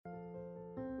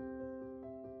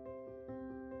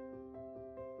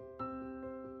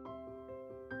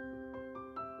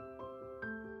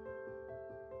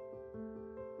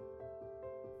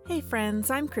Hey friends,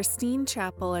 I'm Christine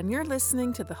Chappell, and you're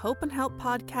listening to the Hope and Help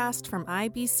podcast from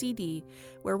IBCD,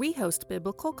 where we host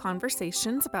biblical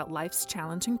conversations about life's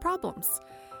challenging problems.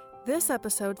 This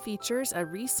episode features a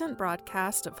recent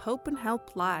broadcast of Hope and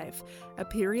Help Live, a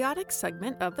periodic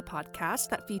segment of the podcast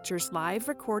that features live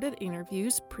recorded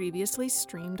interviews previously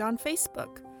streamed on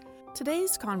Facebook.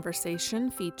 Today's conversation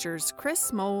features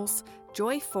Chris Moles,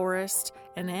 Joy Forrest,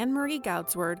 and Anne-Marie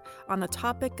Goudsward on the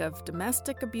topic of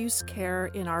domestic abuse care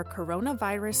in our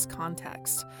coronavirus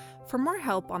context. For more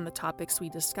help on the topics we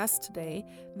discussed today,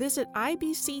 visit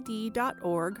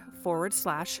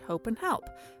ibcd.org/hope and help,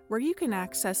 where you can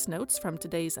access notes from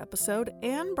today's episode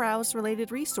and browse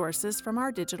related resources from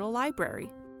our digital library.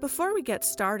 Before we get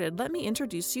started, let me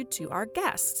introduce you to our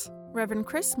guests. Reverend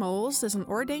Chris Moles is an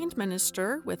ordained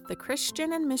minister with the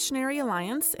Christian and Missionary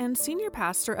Alliance and senior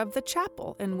pastor of The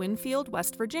Chapel in Winfield,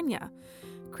 West Virginia.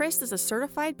 Chris is a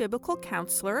certified biblical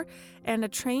counselor and a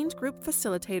trained group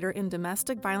facilitator in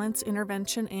domestic violence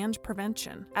intervention and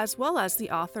prevention, as well as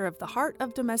the author of The Heart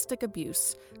of Domestic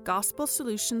Abuse: Gospel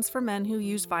Solutions for Men Who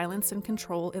Use Violence and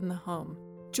Control in the Home.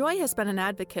 Joy has been an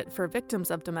advocate for victims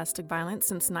of domestic violence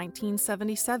since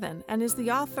 1977 and is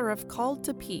the author of Called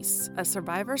to Peace, a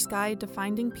survivor's guide to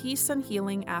finding peace and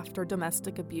healing after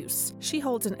domestic abuse. She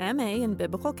holds an MA in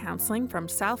biblical counseling from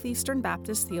Southeastern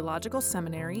Baptist Theological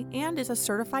Seminary and is a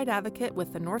certified advocate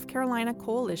with the North Carolina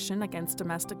Coalition Against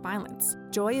Domestic Violence.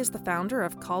 Joy is the founder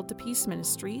of Called to Peace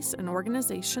Ministries, an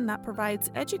organization that provides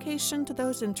education to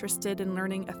those interested in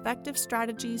learning effective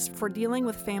strategies for dealing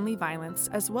with family violence,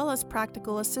 as well as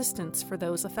practical assistance for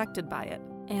those affected by it.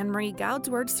 Anne-Marie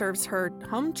Goudsward serves her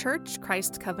home church,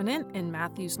 Christ Covenant, in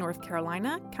Matthews, North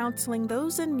Carolina, counseling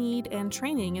those in need and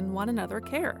training in one another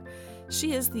care.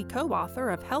 She is the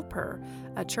co-author of Help Her,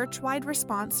 a church-wide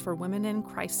response for women in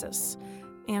crisis.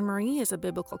 Anne-Marie is a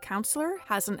biblical counselor,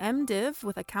 has an MDiv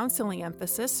with a counseling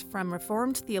emphasis from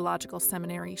Reformed Theological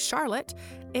Seminary, Charlotte,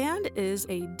 and is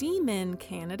a DMin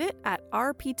candidate at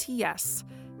RPTS.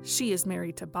 She is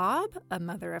married to Bob, a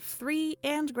mother of 3,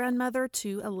 and grandmother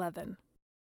to 11.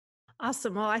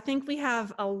 Awesome. Well, I think we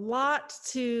have a lot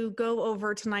to go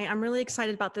over tonight. I'm really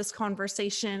excited about this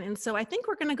conversation. And so I think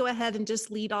we're going to go ahead and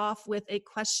just lead off with a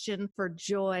question for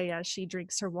Joy as she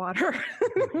drinks her water.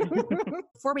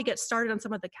 Before we get started on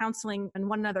some of the counseling and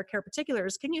one another care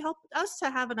particulars, can you help us to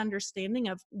have an understanding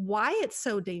of why it's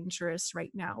so dangerous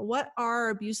right now? What are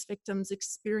abuse victims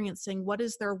experiencing? What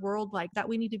is their world like that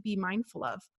we need to be mindful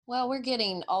of? Well, we're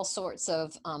getting all sorts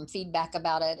of feedback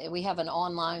about it. We have an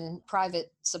online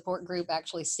private support group,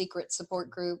 actually secret support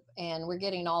group, and we're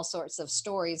getting all sorts of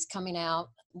stories coming out.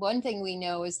 One thing we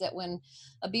know is that when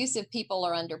abusive people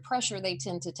are under pressure, they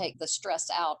tend to take the stress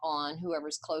out on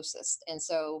whoever's closest. And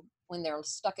so when they're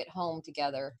stuck at home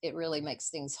together, it really makes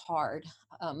things hard,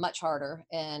 much harder.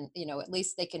 And, at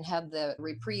least they can have the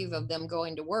reprieve of them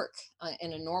going to work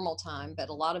in a normal time. But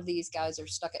a lot of these guys are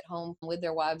stuck at home with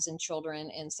their wives and children.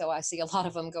 And so I see a lot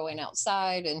of them going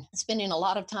outside and spending a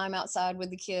lot of time outside with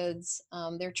the kids.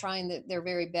 They're trying their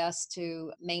very best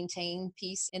to maintain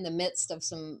peace in the midst of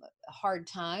some hard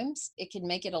times. It can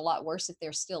make it a lot worse if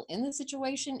they're still in the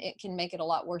situation. It can make it a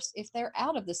lot worse if they're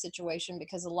out of the situation,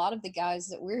 because a lot of the guys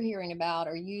that we're hearing about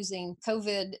are using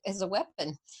COVID as a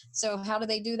weapon. So how do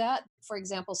they do that? For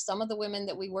example, some of the women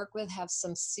that we work with have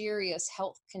some serious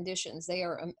health conditions. They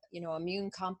are,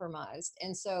 immune compromised.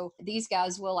 And so these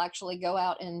guys will actually go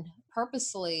out and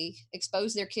purposely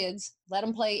expose their kids, let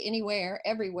them play anywhere,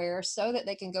 everywhere, so that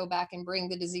they can go back and bring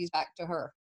the disease back to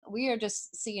her. We are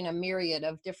just seeing a myriad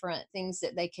of different things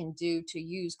that they can do to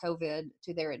use COVID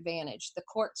to their advantage. The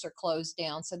courts are closed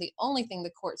down. So the only thing the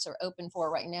courts are open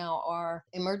for right now are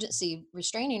emergency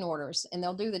restraining orders. And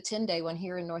they'll do the 10-day one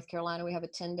here in North Carolina. We have a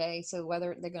 10-day. So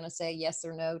whether they're going to say yes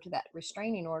or no to that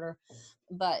restraining order,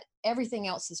 but everything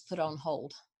else is put on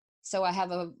hold. So I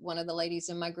have one of the ladies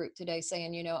in my group today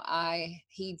saying,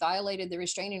 he violated the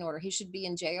restraining order. He should be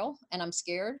in jail, and I'm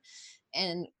scared.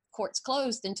 And courts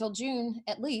closed until June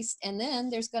at least. And then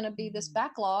there's going to be this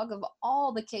backlog of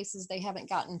all the cases they haven't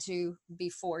gotten to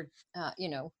before,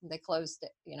 they closed,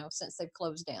 since they've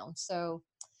closed down. So,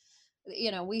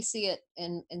 we see it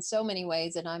in so many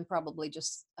ways, and I'm probably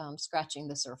just scratching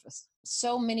the surface.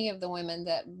 So many of the women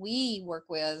that we work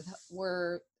with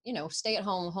were,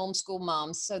 stay-at-home homeschool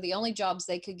moms. So the only jobs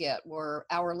they could get were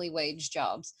hourly wage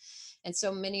jobs. And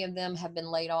so many of them have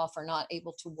been laid off or not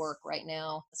able to work right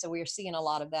now. So we are seeing a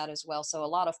lot of that as well. So a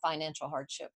lot of financial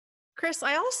hardship. Chris,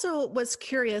 I also was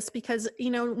curious because,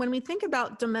 when we think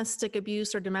about domestic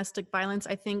abuse or domestic violence,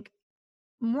 I think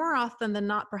more often than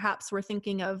not, perhaps we're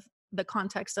thinking of the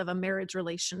context of a marriage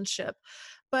relationship.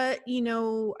 But,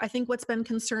 I think what's been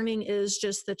concerning is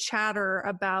just the chatter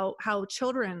about how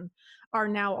children are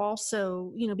now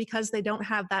also, because they don't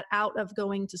have that out of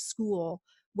going to school,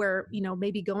 where,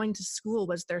 maybe going to school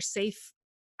was their safe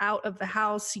out of the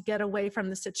house, you get away from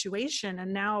the situation.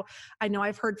 And now I know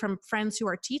I've heard from friends who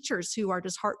are teachers who are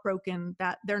just heartbroken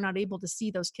that they're not able to see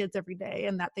those kids every day,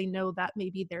 and that they know that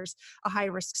maybe there's a high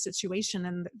risk situation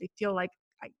and they feel like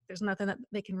there's nothing that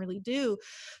they can really do.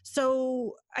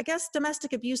 So I guess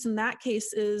domestic abuse in that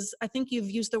case is, I think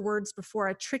you've used the words before,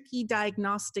 a tricky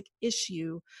diagnostic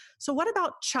issue. So what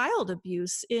about child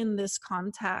abuse in this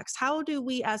context? How do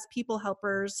we as people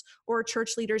helpers or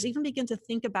church leaders even begin to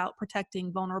think about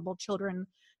protecting vulnerable children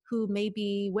who may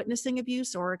be witnessing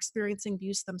abuse or experiencing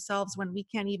abuse themselves when we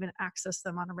can't even access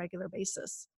them on a regular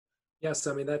basis? Yes,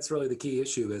 I mean that's really the key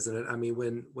issue, isn't it? I mean,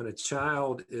 when a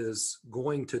child is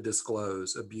going to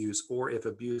disclose abuse, or if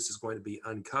abuse is going to be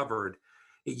uncovered,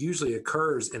 it usually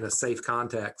occurs in a safe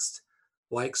context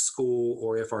like school,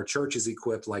 or if our church is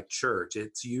equipped like church.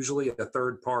 It's usually a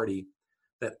third party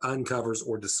that uncovers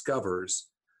or discovers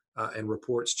and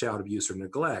reports child abuse or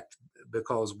neglect,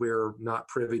 because we're not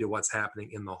privy to what's happening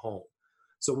in the home.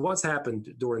 So what's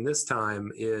happened during this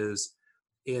time is,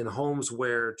 in homes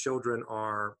where children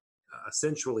are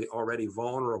essentially already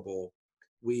vulnerable,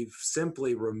 we've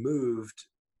simply removed,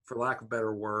 for lack of a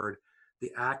better word,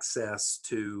 the access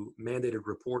to mandated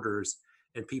reporters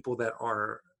and people that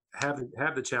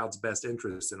have the child's best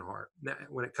interests in heart. Now,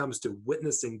 when it comes to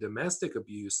witnessing domestic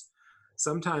abuse,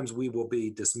 sometimes we will be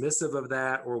dismissive of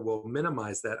that or will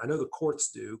minimize that. I know the courts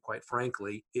do, quite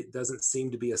frankly. It doesn't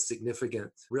seem to be a significant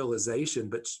realization,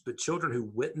 but children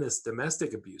who witness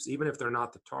domestic abuse, even if they're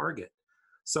not the target,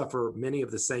 suffer many of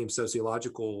the same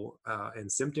sociological and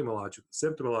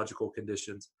symptomological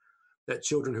conditions that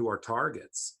children who are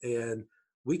targets. And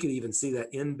we could even see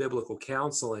that in biblical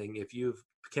counseling. If you've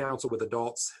counseled with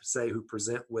adults, say, who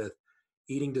present with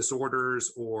eating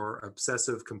disorders or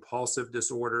obsessive compulsive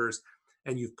disorders,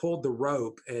 and you've pulled the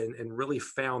rope and really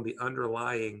found the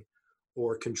underlying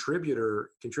or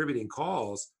contributing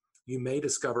cause, you may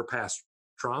discover past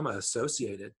trauma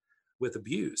associated with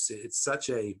abuse. It's such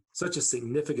a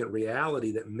significant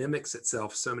reality that mimics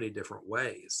itself so many different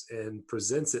ways and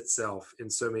presents itself in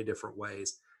so many different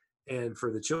ways. And for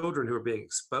the children who are being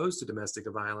exposed to domestic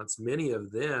violence, many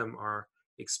of them are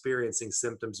experiencing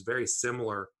symptoms very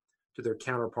similar to their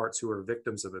counterparts who are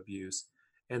victims of abuse.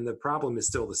 And the problem is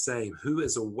still the same. Who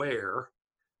is aware,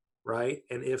 right?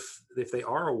 And if they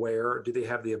are aware, do they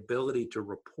have the ability to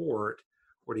report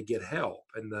or to get help?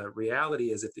 And the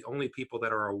reality is, if the only people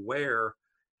that are aware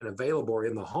and available are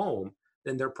in the home,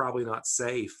 then they're probably not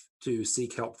safe to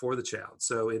seek help for the child.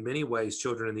 So in many ways,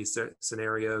 children in these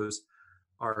scenarios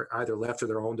are either left to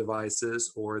their own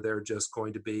devices, or they're just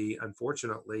going to be,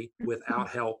 unfortunately, without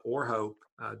help or hope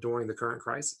during the current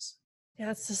crisis. Yeah,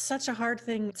 it's just such a hard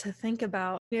thing to think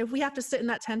about. If we have to sit in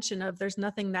that tension of there's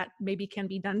nothing that maybe can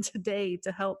be done today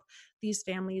to help these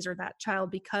families or that child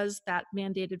because that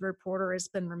mandated reporter has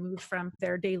been removed from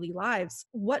their daily lives,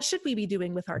 what should we be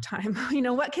doing with our time?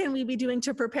 What can we be doing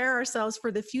to prepare ourselves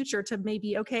for the future to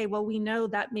maybe, okay, well, we know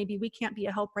that maybe we can't be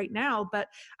a help right now, but,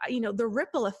 the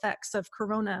ripple effects of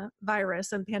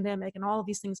coronavirus and pandemic and all of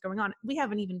these things going on, we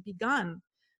haven't even begun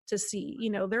to see.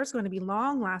 There's going to be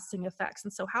long lasting effects.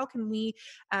 And so how can we,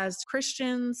 as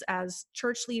Christians, as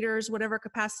church leaders, whatever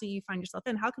capacity you find yourself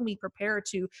in, how can we prepare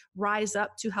to rise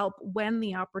up to help when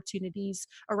the opportunities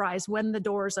arise, when the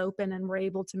doors open and we're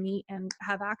able to meet and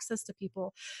have access to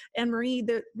people? And Marie,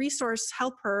 the resource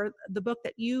Help.her, the book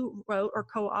that you wrote or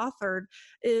co-authored,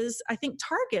 is, I think,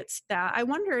 targets that. I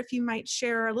wonder if you might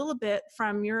share a little bit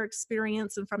from your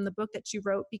experience and from the book that you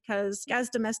wrote, because as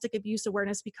domestic abuse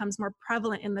awareness becomes more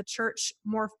prevalent in the church,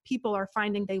 more people are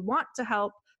finding they want to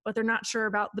help, but they're not sure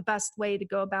about the best way to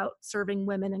go about serving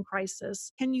women in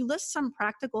crisis. Can you list some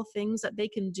practical things that they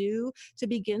can do to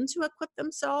begin to equip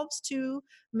themselves to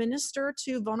minister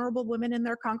to vulnerable women in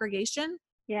their congregation?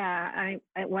 Yeah,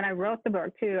 when I wrote the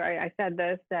book too, I said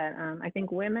this, that I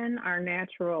think women are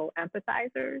natural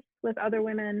empathizers with other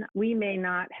women. We may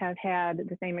not have had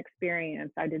the same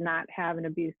experience. I did not have an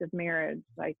abusive marriage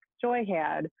like Joy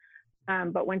had.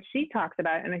 But when she talks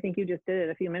about, and I think you just did it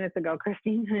a few minutes ago,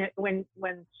 Christine, when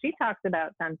she talks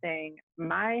about something,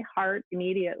 my heart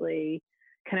immediately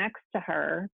connects to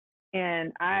her,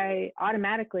 and I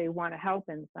automatically want to help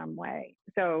in some way.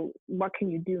 So what can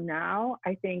you do now?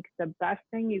 I think the best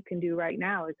thing you can do right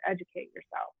now is educate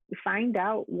yourself. Find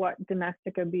out what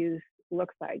domestic abuse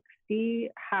looks like. See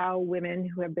how women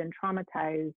who have been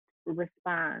traumatized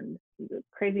respond. The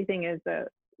crazy thing is, a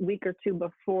week or two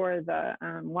before the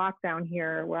lockdown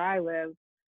here where I live,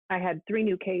 I had 3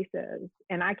 new cases,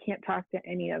 and I can't talk to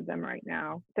any of them right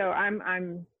now. So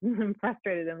I'm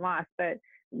frustrated and lost. But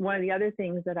one of the other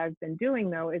things that I've been doing,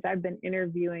 though, is I've been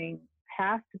interviewing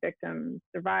past victims,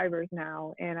 survivors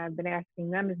now, and I've been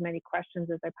asking them as many questions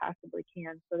as I possibly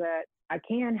can so that I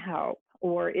can help.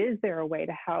 Or is there a way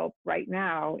to help right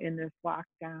now in this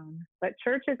lockdown? But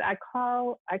churches, I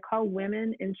call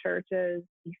women in churches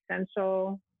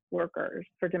essential workers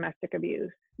for domestic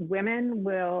abuse. Women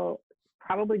will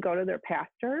probably go to their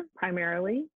pastor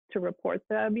primarily to report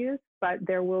the abuse, but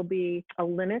there will be a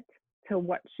limit to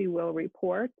what she will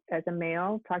report as a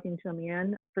male talking to a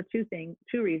man for two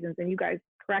reasons. And you guys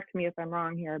correct me if I'm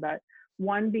wrong here, but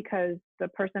one, because the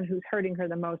person who's hurting her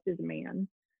the most is a man.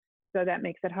 So that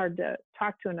makes it hard to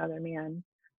talk to another man.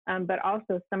 But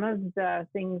also some of the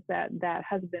things that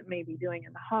husband may be doing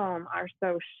in the home are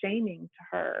so shaming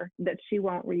to her that she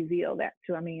won't reveal that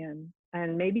to a man.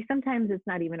 And maybe sometimes it's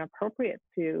not even appropriate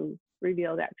to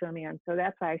reveal that to a man. So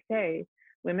that's why I say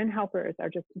women helpers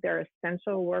they're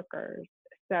essential workers.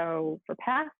 So for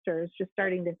pastors, just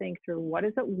starting to think through, what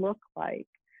does it look like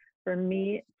for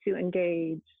me to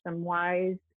engage some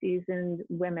wise, seasoned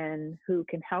women who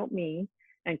can help me?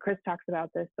 And Chris talks about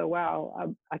this so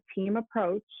well, a team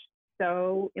approach,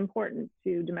 so important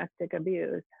to domestic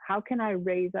abuse. How can I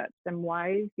raise up some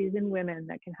wise, seasoned women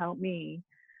that can help me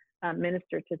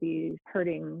minister to these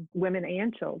hurting women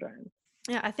and children?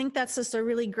 Yeah, I think that's just a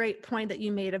really great point that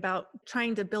you made about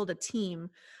trying to build a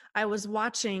team. I was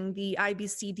watching the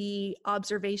IBCD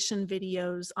observation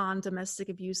videos on domestic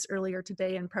abuse earlier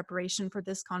today in preparation for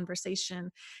this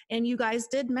conversation. And you guys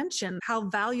did mention how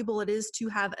valuable it is to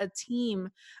have a team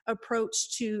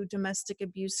approach to domestic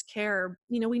abuse care.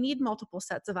 You know, we need multiple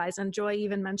sets of eyes. And Joy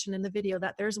even mentioned in the video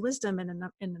that there's wisdom in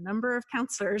a number of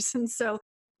counselors. And so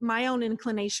my own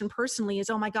inclination personally is,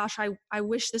 oh my gosh, I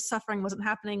wish this suffering wasn't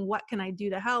happening. What can I do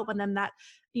to help? And then that,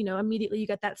 immediately you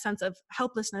get that sense of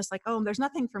helplessness, like, oh, there's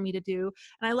nothing for me to do.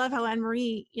 And I love how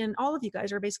Anne-Marie and all of you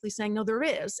guys are basically saying, no, there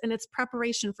is. And it's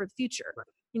preparation for the future.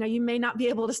 Right. You may not be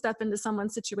able to step into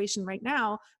someone's situation right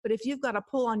now, but if you've got a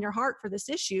pull on your heart for this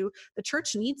issue, the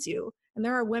church needs you. And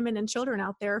there are women and children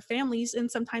out there, families, and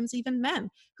sometimes even men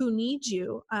who need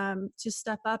you to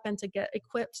step up and to get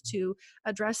equipped to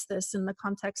address this in the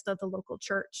context of the local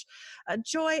church.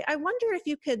 Joy, I wonder if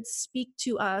you could speak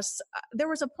to us. There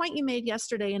was a point you made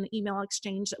yesterday in the email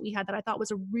exchange that we had that I thought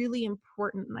was really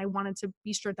important, and I wanted to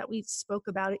be sure that we spoke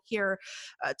about it here.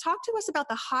 Talk to us about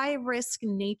the high-risk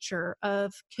nature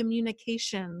of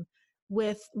communication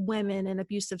with women in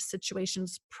abusive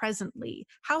situations presently.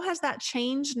 How has that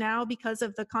changed now because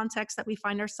of the context that we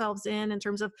find ourselves in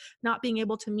terms of not being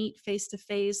able to meet face to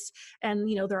face, and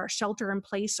there are shelter in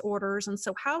place orders? And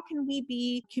so how can we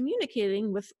be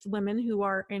communicating with women who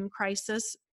are in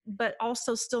crisis, but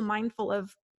also still mindful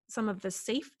of some of the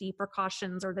safety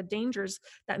precautions or the dangers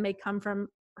that may come from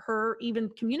her even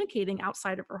communicating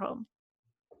outside of her home?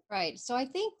 Right. So I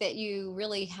think that you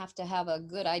really have to have a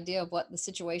good idea of what the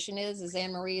situation is. As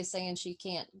Anne-Marie is saying, she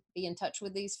can't be in touch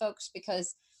with these folks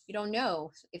because you don't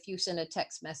know if you send a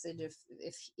text message,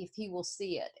 if he will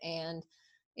see it. And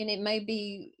it may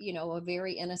be, a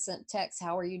very innocent text,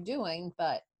 how are you doing?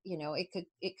 But,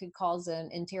 it could cause an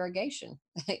interrogation.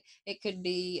 It could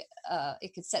be,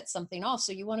 it could set something off.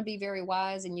 So you want to be very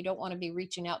wise, and you don't want to be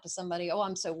reaching out to somebody, oh,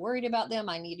 I'm so worried about them,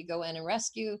 I need to go in and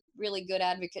rescue. Really good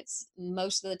advocates,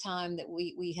 most of the time that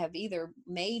we have either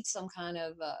made some kind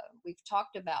of, we've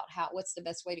talked about what's the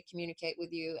best way to communicate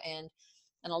with you. And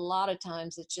a lot of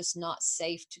times it's just not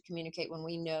safe to communicate when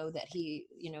we know that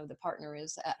the partner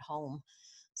is at home.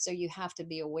 So you have to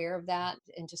be aware of that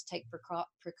and just take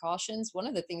precautions. One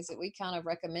of the things that we kind of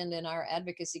recommend in our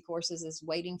advocacy courses is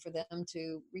waiting for them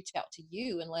to reach out to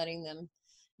you and letting them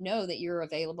know that you're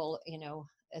available,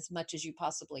 as much as you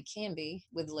possibly can be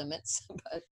with limits,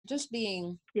 but just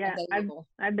being available.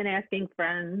 I've been asking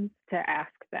friends to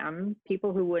ask them,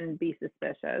 people who wouldn't be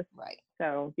suspicious. Right.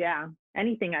 So yeah,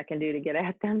 anything I can do to get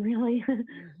at them, really.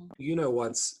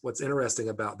 What's interesting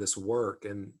about this work,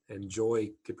 and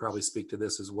Joy could probably speak to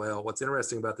this as well. What's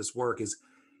interesting about this work is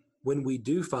when we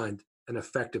do find an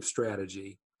effective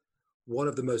strategy, one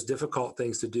of the most difficult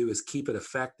things to do is keep it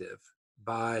effective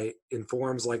by, in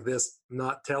forums like this,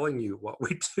 not telling you what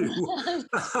we do.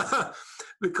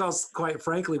 Because quite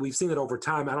frankly, we've seen it over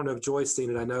time. I don't know if Joy's seen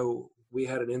it. I know we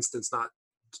had an instance not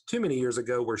too many years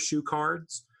ago where shoe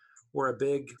cards were a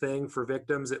big thing for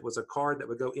victims. It was a card that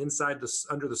would go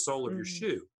under the sole of your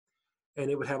shoe, and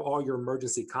it would have all your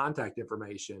emergency contact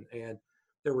information. And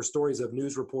there were stories of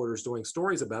news reporters doing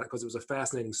stories about it because it was a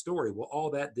fascinating story. Well, all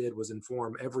that did was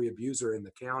inform every abuser in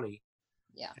the county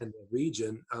and the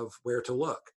region of where to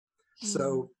look.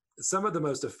 So some of the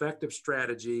most effective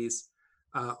strategies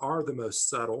are the most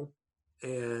subtle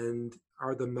and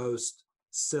are the most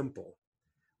simple,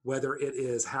 whether it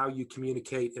is how you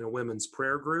communicate in a women's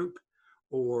prayer group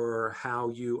or how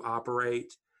you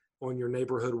operate on your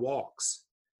neighborhood walks,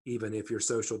 even if you're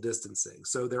social distancing.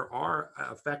 So there are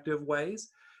effective ways.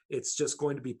 It's just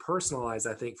going to be personalized,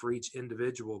 I think, for each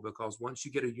individual, because once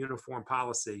you get a uniform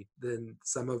policy, then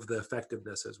some of the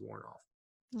effectiveness has worn off.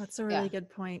 That's a really good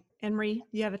point. Anne-Marie,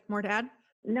 do you have more to add?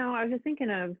 No, I was just thinking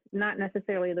of not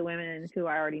necessarily the women who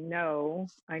I already know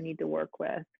I need to work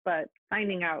with, but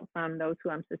finding out from those who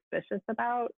I'm suspicious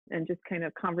about, and just kind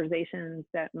of conversations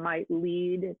that might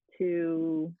lead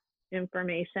to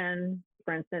information.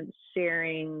 For instance,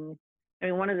 sharing. I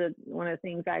mean, one of the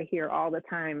things I hear all the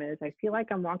time is, I feel like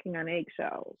I'm walking on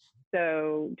eggshells.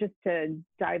 So just to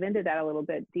dive into that a little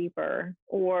bit deeper,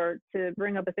 or to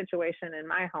bring up a situation in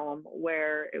my home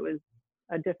where it was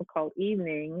a difficult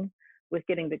evening with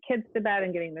getting the kids to bed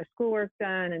and getting their schoolwork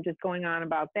done and just going on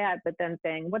about that, but then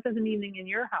saying, what does an evening in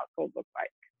your household look like?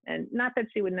 And not that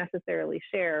she would necessarily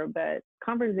share, but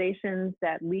conversations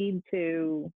that lead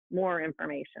to more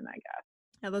information, I guess.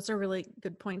 Yeah, those are really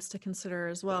good points to consider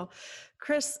as well.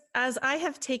 Chris, as I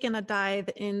have taken a dive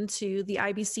into the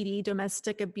IBCD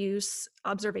domestic abuse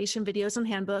observation videos and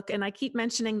handbook, and I keep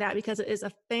mentioning that because it is a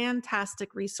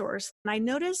fantastic resource. And I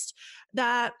noticed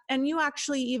that, and you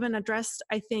actually even addressed,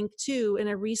 I think, too, in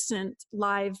a recent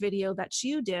live video that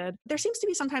you did, there seems to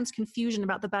be sometimes confusion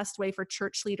about the best way for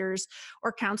church leaders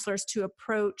or counselors to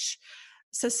approach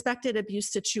suspected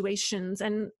abuse situations,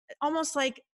 and almost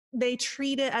like they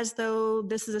treat it as though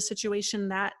this is a situation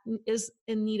that is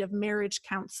in need of marriage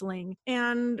counseling.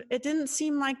 And it didn't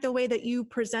seem like the way that you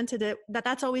presented it, that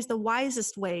that's always the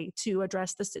wisest way to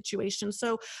address the situation.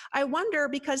 So I wonder,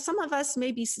 because some of us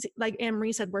maybe, like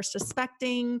Anne-Marie said, we're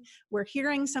suspecting, we're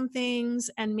hearing some things,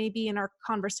 and maybe in our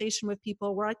conversation with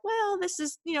people, we're like, well, this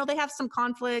is, they have some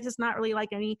conflict. It's not really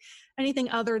like anything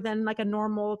other than like a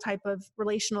normal type of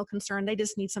relational concern. They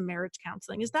just need some marriage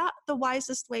counseling. Is that the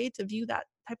wisest way to view that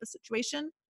type of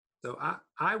situation? So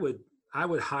I would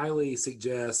highly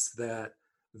suggest that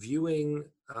viewing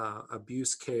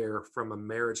abuse care from a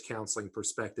marriage counseling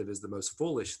perspective is the most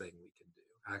foolish thing we can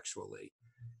do, actually.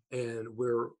 And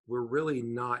we're really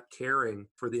not caring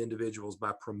for the individuals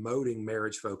by promoting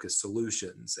marriage-focused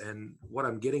solutions. And what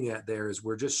I'm getting at there is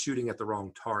we're just shooting at the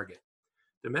wrong target.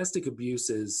 Domestic abuse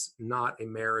is not a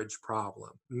marriage problem.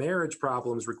 Marriage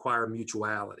problems require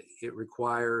mutuality. It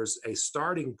requires a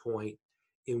starting point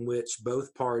in which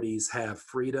both parties have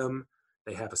freedom,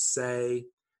 they have a say.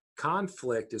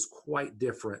 Conflict is quite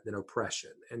different than oppression.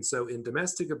 And so in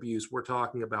domestic abuse, we're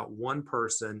talking about one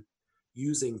person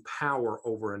using power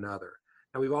over another.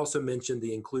 Now, we've also mentioned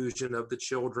the inclusion of the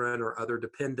children or other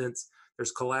dependents.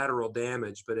 There's collateral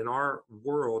damage, but in our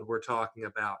world, we're talking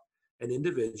about an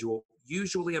individual,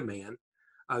 usually a man,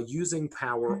 using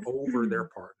power over their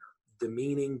partner,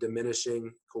 demeaning,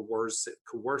 diminishing,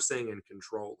 coercing, and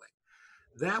controlling.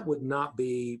 That would not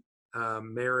be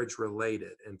marriage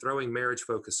related, and throwing marriage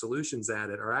focused solutions at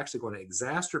it are actually going to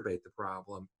exacerbate the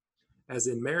problem. As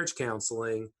in marriage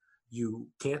counseling, you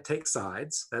can't take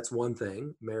sides. That's one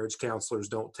thing. Marriage counselors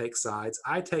don't take sides.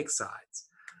 I take sides.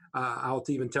 I'll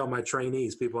even tell my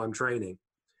trainees, people I'm training,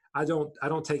 I don't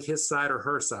take his side or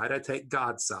her side. I take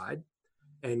God's side,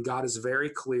 and God is very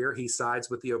clear. He sides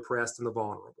with the oppressed and the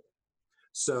vulnerable.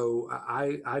 So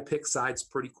I pick sides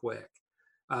pretty quick.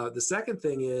 The second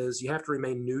thing is you have to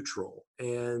remain neutral.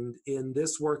 And in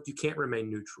this work, you can't remain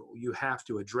neutral. You have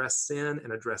to address sin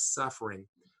and address suffering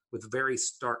with very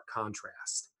stark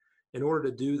contrast. In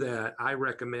order to do that, I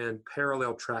recommend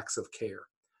parallel tracks of care.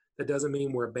 That doesn't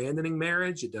mean we're abandoning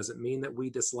marriage. It doesn't mean that we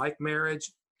dislike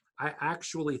marriage. I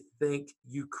actually think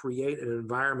you create an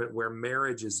environment where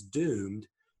marriage is doomed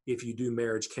if you do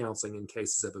marriage counseling in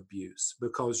cases of abuse,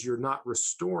 because you're not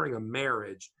restoring a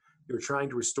marriage. You're trying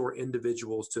to restore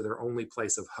individuals to their only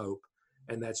place of hope,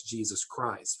 and that's Jesus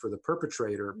Christ. For the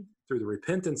perpetrator, through the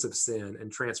repentance of sin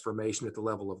and transformation at the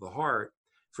level of the heart.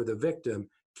 For the victim,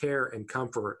 care and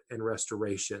comfort and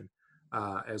restoration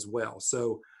as well.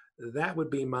 So that would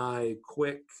be my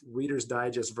quick Reader's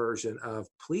Digest version of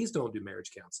please don't do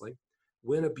marriage counseling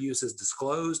when abuse is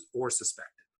disclosed or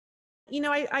suspected.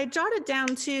 I jotted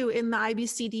down too in the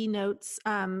IBCD notes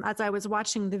as I was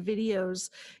watching the videos,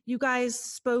 you guys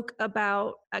spoke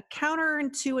about a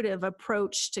counterintuitive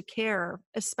approach to care,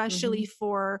 especially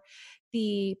for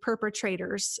the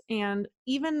perpetrators. And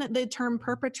even the term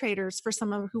perpetrators, for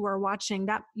some of who are watching,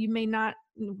 that you may not,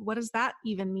 what does that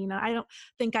even mean? I don't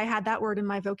think I had that word in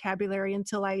my vocabulary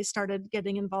until I started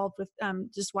getting involved with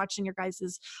just watching your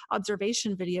guys'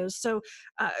 observation videos. So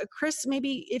Chris,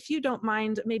 maybe if you don't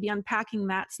mind maybe unpacking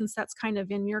that, since that's kind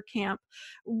of in your camp,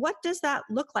 what does that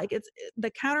look like? It's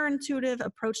the counterintuitive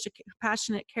approach to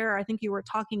compassionate care. I think you were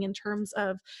talking in terms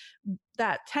of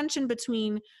that tension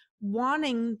between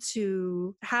wanting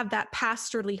to have that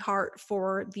pastorly heart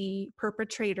for the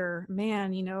perpetrator.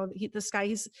 Man, this guy,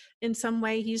 he's in some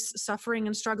way, he's suffering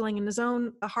and struggling in his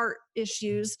own heart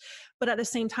issues, but at the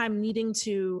same time needing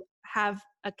to have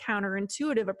a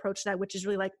counterintuitive approach to that, which is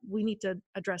really like, we need to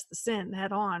address the sin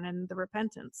head on and the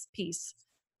repentance piece.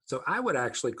 So I would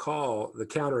actually call the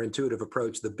counterintuitive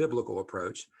approach the biblical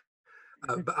approach.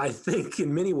 But I think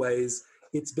in many ways,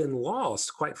 it's been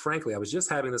lost, quite frankly. I was just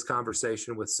having this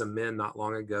conversation with some men not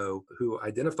long ago who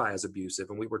identify as abusive,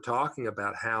 and we were talking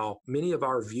about how many of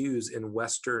our views in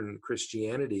Western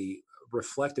Christianity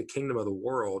reflect a kingdom of the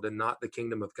world and not the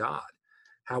kingdom of God.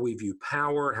 How we view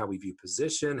power, how we view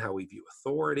position, how we view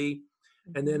authority.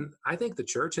 And then I think the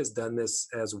church has done this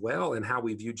as well in how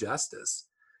we view justice.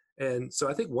 And so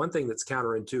I think one thing that's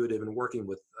counterintuitive in working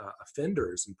with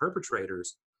offenders and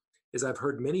perpetrators is I've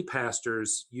heard many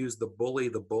pastors use the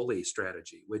bully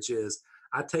strategy, which is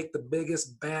I take the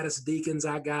biggest, baddest deacons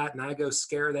I got and I go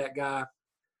scare that guy.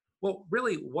 Well,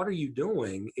 really, what are you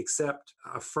doing except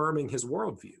affirming his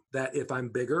worldview that if I'm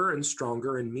bigger and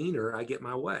stronger and meaner, I get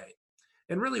my way?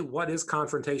 And really, what is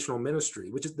confrontational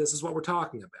ministry? This is what we're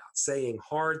talking about, saying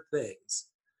hard things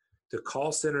to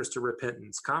call sinners to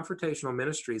repentance. Confrontational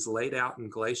ministry is laid out in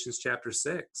Galatians chapter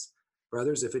 6.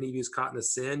 Brothers, if any of you is caught in a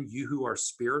sin, you who are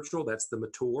spiritual, that's the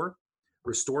mature,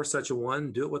 restore such a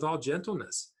one, do it with all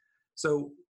gentleness.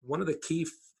 So one of the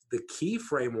key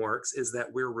frameworks is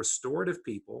that we're restorative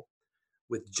people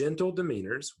with gentle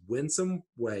demeanors, winsome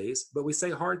ways, but we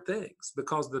say hard things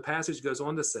because the passage goes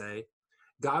on to say,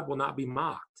 God will not be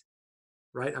mocked,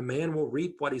 right? A man will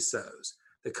reap what he sows.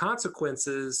 The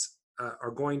consequences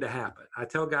are going to happen. I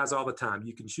tell guys all the time,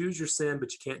 you can choose your sin,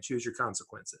 but you can't choose your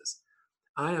consequences.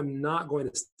 I am not going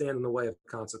to stand in the way of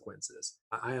consequences.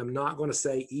 I am not going to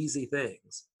say easy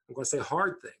things. I'm going to say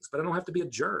hard things, but I don't have to be a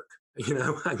jerk.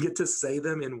 I get to say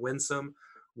them in winsome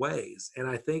ways. And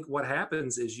I think what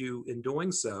happens is in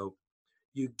doing so,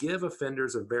 you give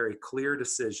offenders a very clear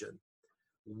decision.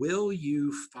 Will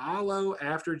you follow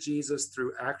after Jesus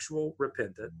through actual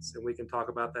repentance? And we can talk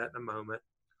about that in a moment.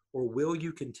 Or will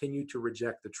you continue to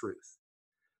reject the truth?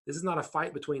 This is not a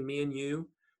fight between me and you.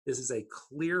 This is a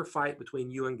clear fight between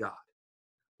you and God.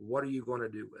 What are you going to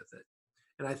do with it?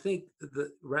 And I think that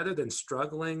rather than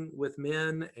struggling with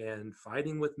men and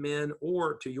fighting with men,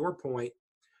 or to your point,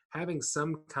 having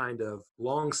some kind of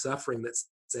long suffering that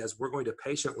says we're going to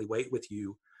patiently wait with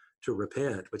you to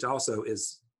repent, which also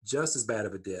is just as bad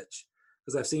of a ditch.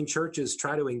 Because I've seen churches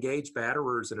try to engage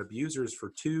batterers and abusers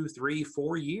for 2, 3,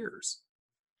 4 years.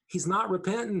 He's not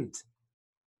repentant.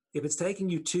 If it's taking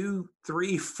you 2,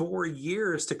 3, 4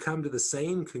 years to come to the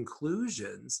same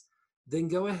conclusions, then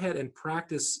go ahead and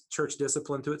practice church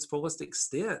discipline to its fullest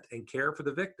extent and care for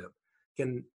the victim.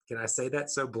 Can I say that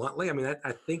so bluntly? I mean,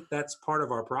 I think that's part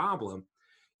of our problem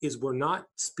is we're not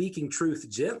speaking truth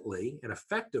gently and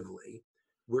effectively.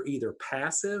 We're either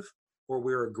passive or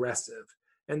we're aggressive.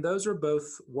 And those are both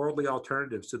worldly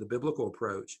alternatives to the biblical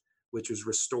approach, which is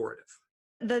restorative.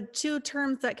 The two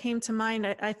terms that came to mind,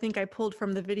 I think I pulled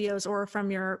from the videos or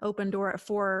from your Open Door at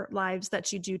 4 lives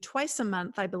that you do twice a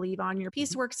month, I believe, on your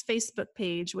Peaceworks Facebook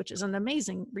page, which is an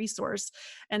amazing resource.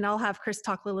 And I'll have Chris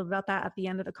talk a little bit about that at the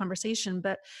end of the conversation.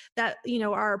 But that,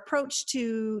 our approach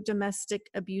to domestic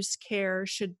abuse care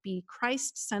should be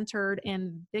Christ-centered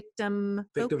and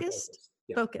victim-focused.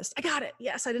 Focused. I got it.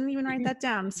 Yes, I didn't even write that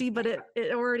down. See, but it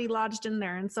already lodged in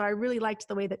there. And so I really liked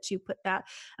the way that you put that.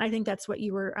 And I think that's what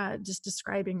you were just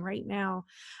describing right now.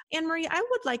 Anne-Marie, I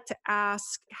would like to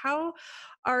ask, how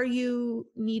are you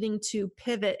needing to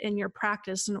pivot in your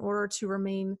practice in order to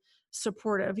remain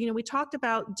supportive? We talked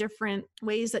about different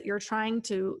ways that you're trying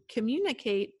to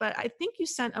communicate, but I think you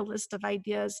sent a list of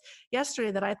ideas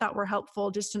yesterday that I thought were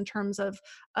helpful just in terms of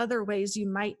other ways you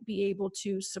might be able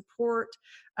to support,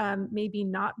 maybe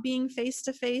not being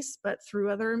face-to-face, but through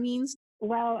other means.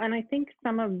 Well, and I think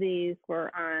some of these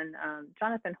were on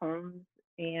Jonathan Holmes,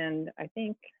 and I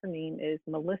think her name is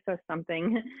Melissa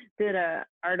something, did an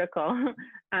article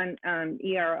on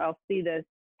ERLC this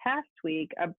past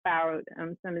week about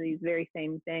some of these very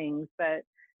same things. But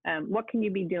what can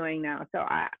you be doing now? So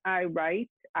I write.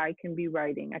 I can be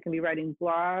writing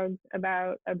blogs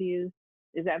about abuse.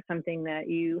 Is that something that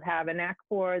you have a knack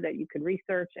for, that you could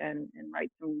research and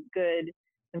write some good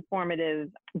informative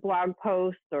blog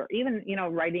posts, or even,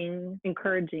 writing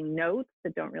encouraging notes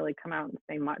that don't really come out and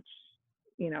say much,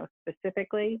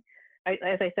 specifically?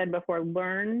 As I said before,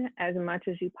 learn as much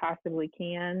as you possibly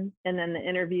can, and then the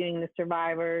interviewing the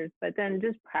survivors, but then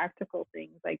just practical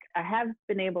things. Like, I have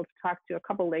been able to talk to a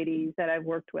couple ladies that I've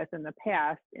worked with in the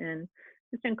past and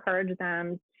just encourage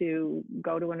them to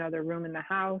go to another room in the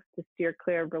house, to steer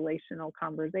clear of relational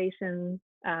conversations.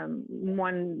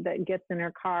 One that gets in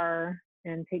her car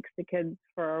and takes the kids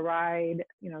for a ride,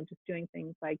 just doing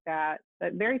things like that.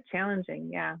 But very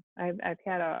challenging. Yeah. I've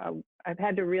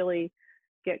had to really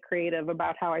get creative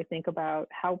about how I think about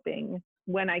helping.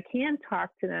 When I can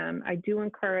talk to them, I do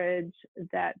encourage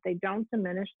that they don't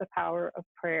diminish the power of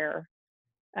prayer.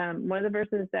 One of the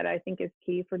verses that I think is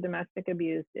key for domestic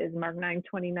abuse is Mark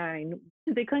 9:29.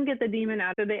 They couldn't get the demon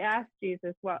out, so they asked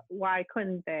Jesus, why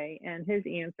couldn't they? And his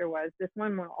answer was, this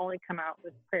one will only come out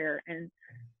with prayer. And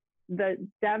the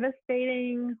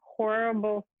devastating,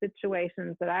 horrible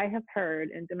situations that I have heard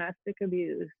in domestic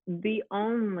abuse, the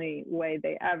only way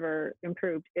they ever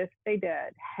improved, if they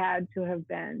did, had to have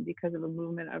been because of a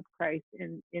movement of Christ.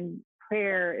 In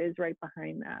prayer is right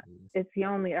behind that. It's the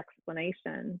only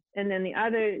explanation. And then the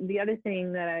other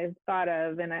thing that I've thought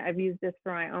of, and I've used this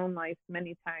for my own life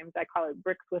many times, I call it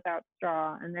bricks without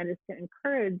straw, and that is to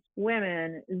encourage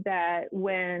women that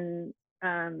when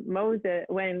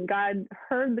God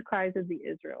heard the cries of the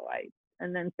Israelites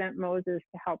and then sent Moses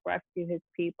to help rescue his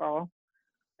people,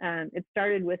 it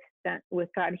started with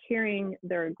God hearing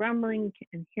their grumbling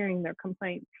and hearing their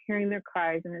complaints, hearing their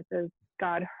cries, and it says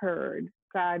God heard.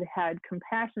 God had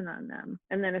compassion on them.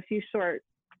 And then a few short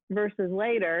verses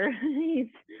later,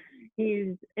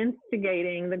 he's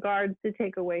instigating the guards to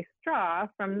take away straw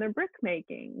from the brick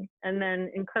making, and then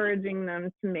encouraging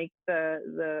them to make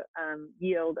the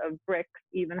yield of bricks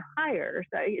even higher.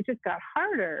 So it just got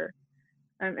harder.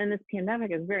 And this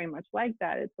pandemic is very much like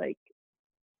that. It's like,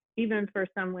 even for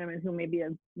some women who maybe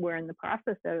were in the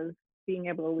process of being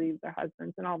able to leave their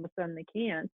husbands and all of a sudden they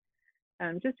can't,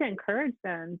 just to encourage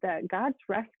them that God's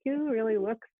rescue really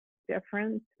looks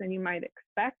different than you might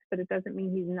expect, but it doesn't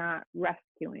mean he's not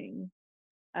rescuing.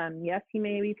 Yes, he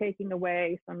may be taking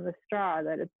away some of the straw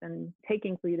that it's been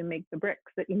taking for you to make the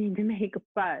bricks that you need to make,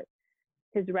 but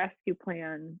his rescue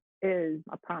plan is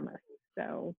a promise.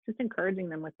 So just encouraging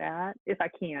them with that, if I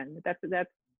can. That's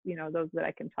those that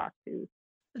I can talk to.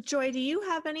 Joy, do you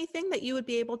have anything that you would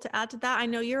be able to add to that? I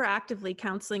know you're actively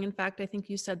counseling. In fact, I think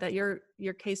you said that your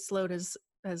caseload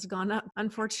has gone up,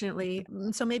 unfortunately.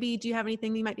 So maybe, do you have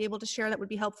anything you might be able to share that would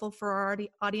be helpful for our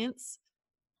audience?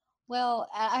 Well,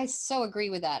 I so agree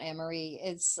with that, Anne-Marie.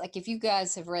 It's like, if you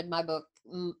guys have read my book,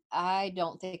 I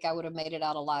don't think I would have made it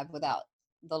out alive without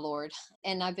the Lord.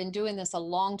 And I've been doing this a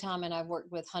long time, and I've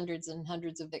worked with hundreds and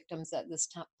hundreds of victims at this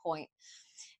point.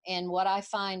 And what I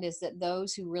find is that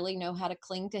those who really know how to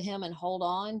cling to him and hold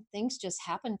on, things just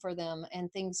happen for them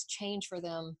and things change for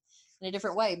them in a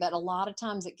different way. But a lot of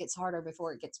times it gets harder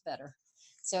before it gets better.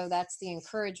 So that's the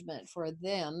encouragement for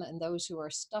them and those who are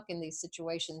stuck in these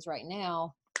situations right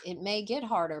now. It may get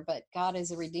harder, but God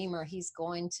is a redeemer.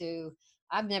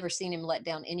 I've never seen him let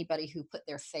down anybody who put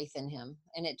their faith in him.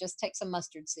 And it just takes a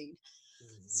mustard seed.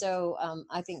 So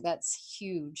I think that's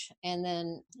huge. And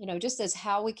then, just as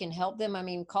how we can help them. I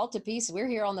mean, Call to Peace, we're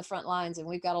here on the front lines, and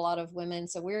we've got a lot of women.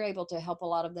 So we're able to help a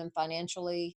lot of them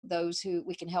financially. Those who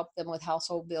we can help them with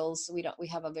household bills. We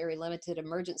have a very limited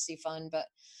emergency fund, but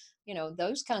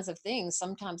those kinds of things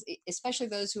sometimes, especially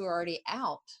those who are already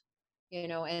out,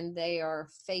 and they are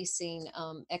facing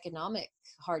economic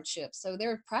hardships. So there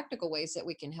are practical ways that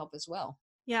we can help as well.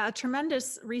 Yeah, a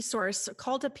tremendous resource,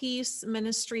 Call to Peace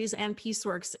Ministries and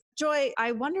Peaceworks. Joy,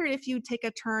 I wondered if you'd take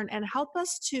a turn and help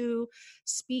us to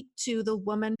speak to the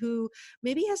woman who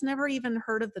maybe has never even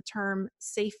heard of the term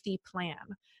safety plan.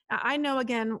 Now, I know,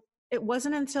 again, it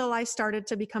wasn't until I started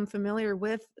to become familiar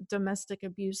with domestic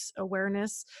abuse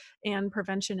awareness and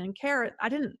prevention and care, I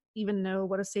didn't even know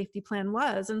what a safety plan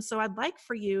was. And so I'd like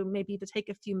for you maybe to take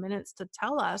a few minutes to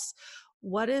tell us,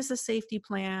 what is a safety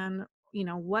plan?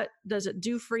 What does it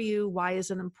do for you? Why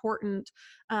is it important?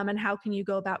 And how can you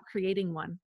go about creating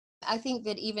one? I think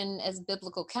that even as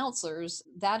biblical counselors,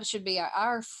 that should be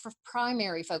our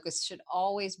primary focus, should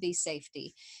always be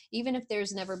safety. Even if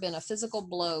there's never been a physical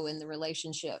blow in the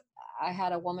relationship. I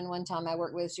had a woman one time I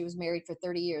worked with, she was married for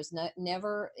 30 years,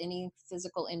 never any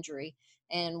physical injury.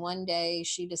 And one day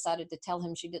she decided to tell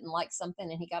him she didn't like something,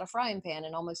 and he got a frying pan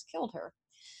and almost killed her.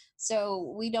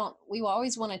 So we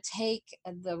always want to take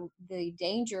the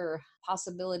danger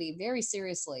possibility very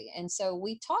seriously. And so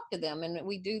we talk to them, and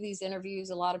we do these interviews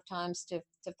a lot of times to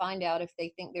find out if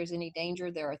they think there's any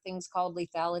danger. There are things called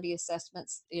lethality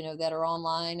assessments, that are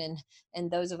online,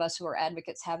 and those of us who are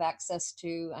advocates have access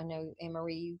to. I know,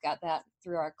 Anne-Marie, you got that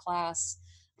through our class.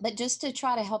 But just to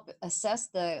try to help assess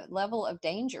the level of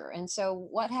danger. And so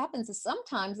what happens is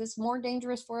sometimes it's more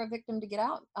dangerous for a victim to get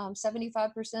out.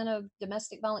 75% of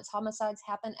domestic violence homicides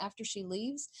happen after she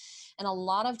leaves. And a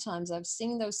lot of times I've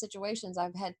seen those situations.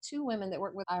 I've had 2 women that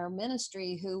work with our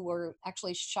ministry who were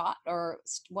actually shot, or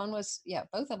one was,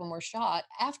 both of them were shot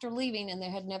after leaving, and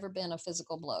there had never been a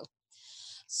physical blow.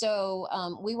 So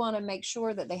we want to make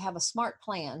sure that they have a smart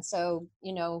plan. So,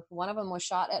 one of them was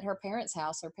shot at her parents'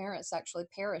 house. Her parents actually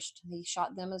perished. He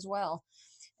shot them as well.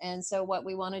 And so what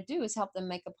we want to do is help them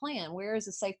make a plan. Where is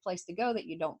a safe place to go that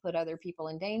you don't put other people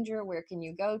in danger? Where can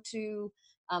you go to?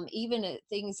 Even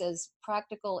things as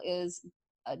practical as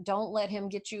don't let him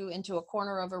get you into a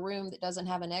corner of a room that doesn't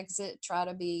have an exit. Try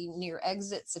to be near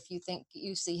exits if you think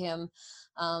you see him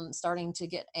starting to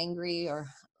get angry or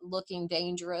looking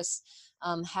dangerous.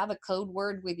 Have a code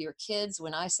word with your kids.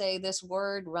 When I say this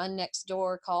word, run next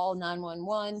door, call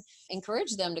 911.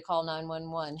 Encourage them to call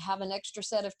 911. Have an extra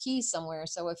set of keys somewhere,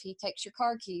 so if he takes your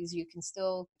car keys, you can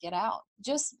still get out.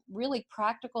 Just really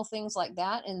practical things like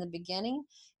that in the beginning.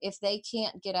 If they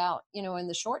can't get out, in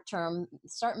the short term,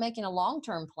 start making a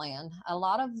long-term plan. A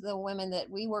lot of the women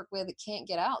that we work with that can't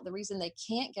get out, the reason they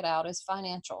can't get out is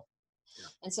financial. Yeah.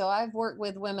 And so I've worked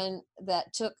with women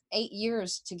that took 8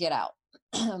 years to get out.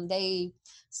 They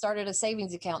started a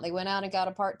savings account. They went out and got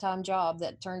a part-time job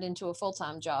that turned into a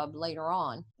full-time job later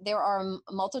on. There are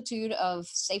a multitude of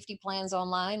safety plans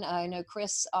online. I know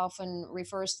Chris often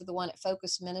refers to the one at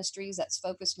Focus Ministries. That's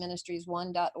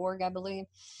focusministries1.org, I believe.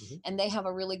 Mm-hmm. And they have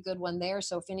a really good one there.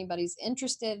 So if anybody's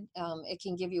interested, it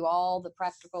can give you all the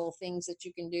practical things that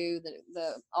you can do.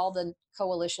 All the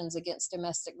coalitions against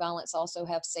domestic violence also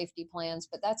have safety plans,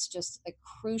 but that's just a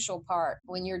crucial part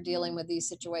when you're dealing with these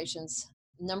situations.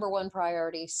 Number one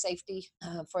priority, safety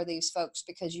for these folks,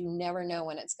 because you never know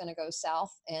when it's going to go south,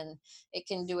 and it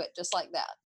can do it just like that.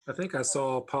 I think I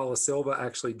saw Paula Silva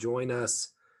actually join us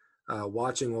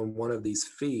watching on one of these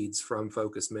feeds from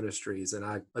Focus Ministries, and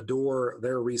I adore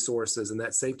their resources, and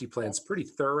that safety plan is pretty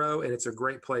thorough, and it's a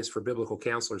great place for biblical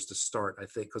counselors to start, I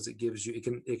think, because it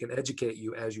can educate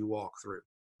you as you walk through.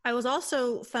 I was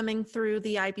also thumbing through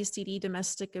the IBCD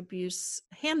Domestic Abuse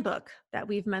Handbook that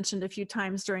we've mentioned a few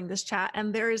times during this chat,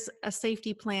 and there's a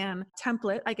safety plan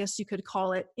template, I guess you could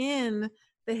call it, in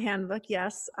the handbook.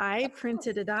 Yes, I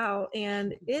printed it out,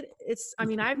 and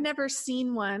I've never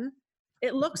seen one.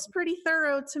 It looks pretty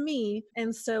thorough to me,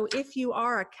 and so if you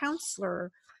are a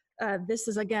counselor, this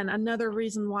is, again, another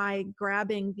reason why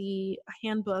grabbing the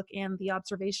handbook and the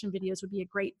observation videos would be a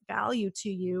great value to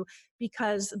you,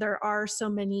 because there are so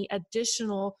many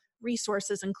additional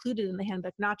resources included in the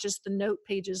handbook, not just the note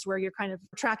pages where you're kind of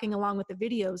tracking along with the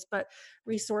videos, but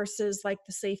resources like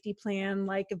the safety plan,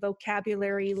 like a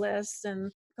vocabulary list.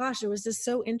 And gosh, it was just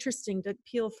so interesting to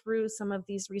peel through some of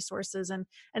these resources and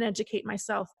educate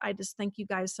myself. I just thank you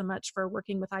guys so much for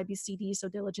working with IBCD so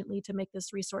diligently to make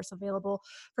this resource available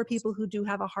for people who do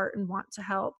have a heart and want to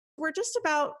help. We're just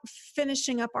about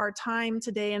finishing up our time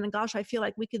today. And gosh, I feel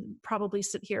like we could probably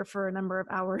sit here for a number of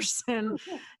hours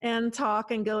and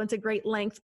talk and go into great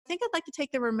length. I think I'd like to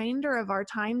take the remainder of our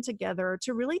time together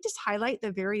to really just highlight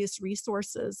the various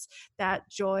resources that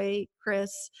Joy,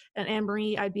 Chris, and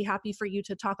Anne-Marie, I'd be happy for you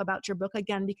to talk about your book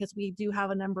again, because we do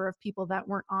have a number of people that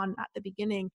weren't on at the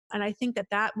beginning. And I think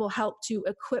that will help to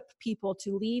equip people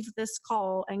to leave this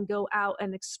call and go out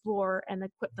and explore and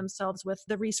equip themselves with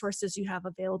the resources you have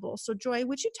available. So Joy,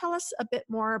 would you tell us a bit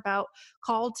more about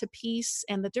Called to Peace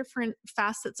and the different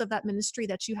facets of that ministry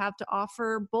that you have to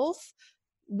offer, both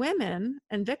women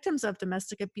and victims of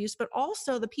domestic abuse, but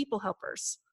also the people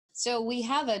helpers? So we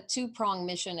have a 2-pronged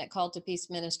mission at Called to Peace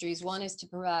Ministries. One is to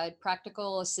provide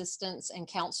practical assistance and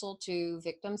counsel to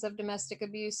victims of domestic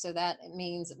abuse. So that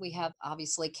means we have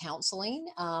obviously counseling.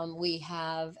 We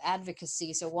have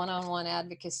advocacy, so one-on-one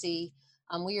advocacy.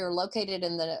 We are located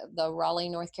in the Raleigh,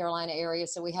 North Carolina area,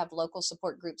 so we have local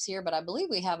support groups here, but I believe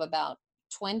we have about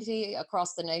 20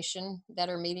 across the nation that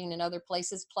are meeting in other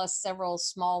places, plus several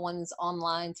small ones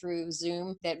online through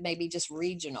Zoom that may be just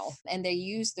regional. And they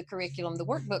use the curriculum, the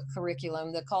workbook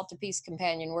curriculum. The Call to Peace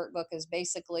Companion workbook is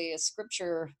basically a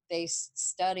scripture-based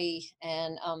study,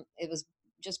 and it was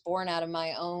just born out of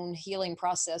my own healing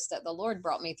process that the Lord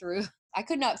brought me through I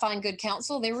could not find good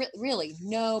counsel. They really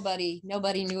nobody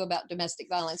knew about domestic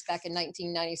violence back in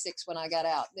 1996 when I got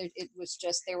out. It was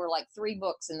just there were like 3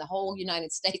 books in the whole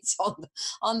United States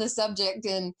on the subject,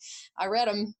 and I read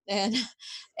them, and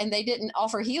they didn't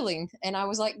offer healing. And I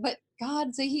was like, but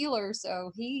God's a healer,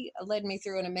 so He led me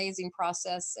through an amazing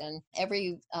process. And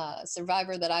every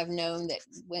survivor that I've known that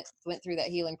went through that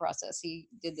healing process, He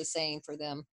did the same for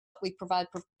them. We provide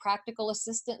practical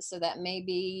assistance, so that may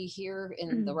be here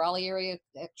in the Raleigh area,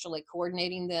 actually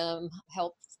coordinating them,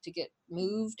 help to get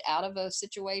moved out of a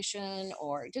situation,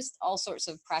 or just all sorts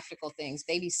of practical things,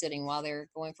 babysitting while they're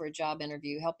going for a job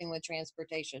interview, helping with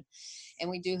transportation.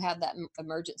 And we do have that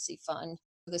emergency fund.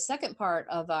 The second part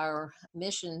of our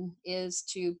mission is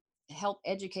to help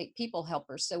educate people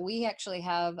helpers. So we actually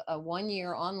have a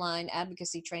 1-year online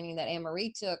advocacy training that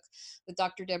Anne-Marie took with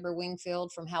Dr. Deborah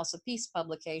Wingfield from House of Peace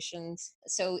Publications.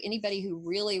 So anybody who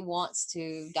really wants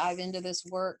to dive into this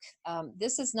work,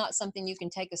 this is not something you can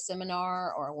take a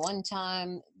seminar or a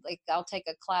one-time, like I'll take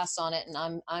a class on it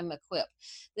and I'm equipped.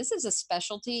 This is a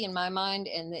specialty in my mind,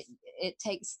 and it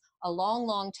takes a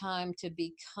long time to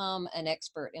become an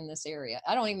expert in this area.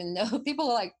 I don't even know. People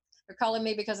are like, they're calling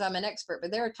me because I'm an expert,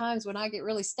 but there are times when I get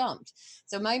really stumped.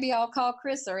 So maybe I'll call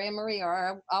Chris or Anne-Marie,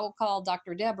 or I will call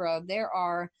Dr. Deborah.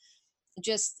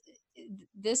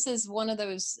 This is one of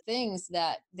those things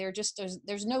that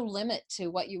there's no limit to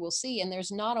what you will see, and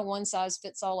there's not a one size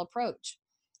fits all approach.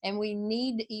 And we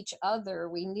need each other.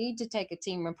 We need to take a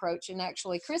team approach. And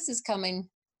actually, Chris is coming,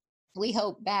 we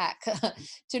hope, back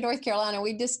to North Carolina.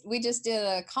 We just did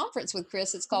a conference with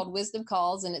Chris. It's called Wisdom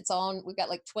Calls, and we've got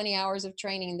like 20 hours of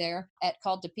training there at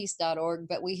calledtopeace.org.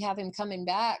 But we have him coming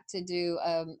back to do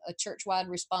a church-wide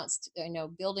response,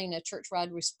 building a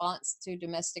church-wide response to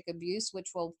domestic abuse, which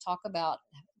will talk about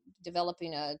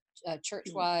developing a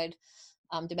church-wide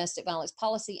domestic violence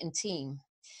policy and team.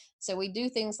 So we do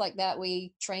things like that.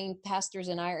 We train pastors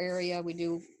in our area. We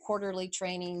do quarterly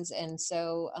trainings. And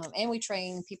so, and we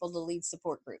train people to lead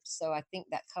support groups. So I think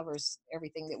that covers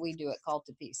everything that we do at Called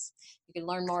to Peace. You can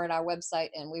learn more at our website,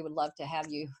 and we would love to have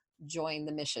you join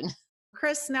the mission.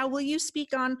 Chris, now will you speak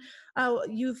on,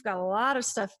 you've got a lot of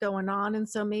stuff going on, and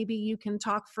so maybe you can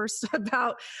talk first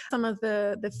about some of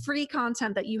the free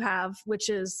content that you have, which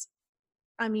is,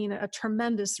 a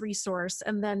tremendous resource,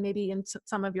 and then maybe in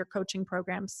some of your coaching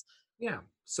programs. Yeah.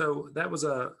 So that was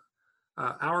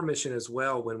our mission as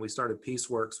well when we started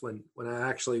PeaceWorks, when I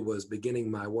actually was beginning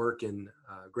my work in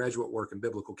graduate work in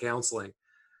biblical counseling,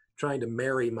 trying to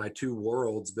marry my 2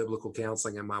 worlds, biblical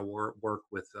counseling and my work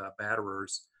with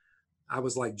batterers. I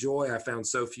was like, Joy, I found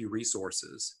so few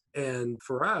resources. And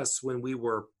for us, when we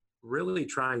were really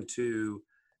trying to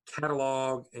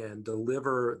catalog and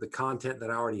deliver the content that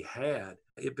I already had,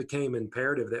 it became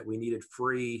imperative that we needed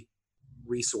free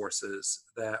resources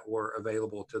that were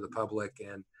available to the public.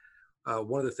 And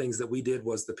one of the things that we did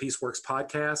was the PeaceWorks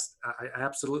podcast. I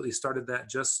absolutely started that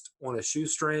just on a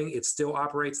shoestring. It still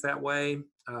operates that way.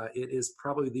 It is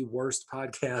probably the worst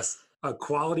podcast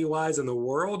quality-wise in the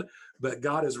world, but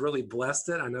God has really blessed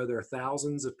it. I know there are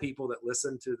thousands of people that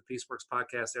listen to the PeaceWorks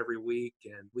podcast every week,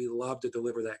 and we love to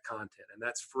deliver that content. And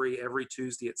that's free every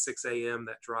Tuesday at 6 a.m.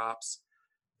 that drops.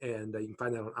 And you can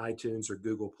find that on iTunes or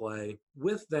Google Play.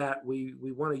 With that, we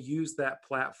want to use that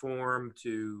platform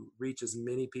to reach as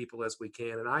many people as we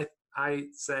can. And I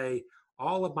say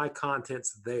all of my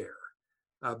content's there.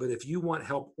 But if you want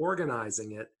help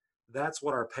organizing it, that's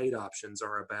what our paid options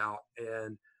are about.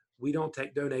 And we don't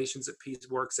take donations at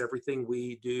PeaceWorks. Everything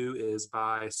we do is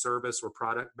by service or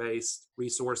product-based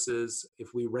resources.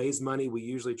 If we raise money, we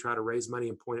usually try to raise money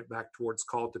and point it back towards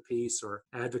Called to Peace or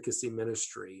advocacy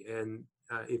ministry. And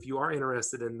if you are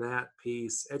interested in that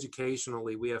piece,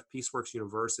 educationally, we have PeaceWorks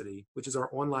University, which is our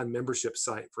online membership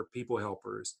site for people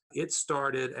helpers. It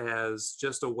started as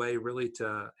just a way really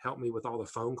to help me with all the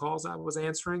phone calls I was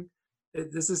answering.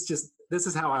 This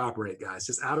is how I operate, guys,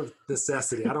 just out of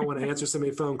necessity. I don't want to answer so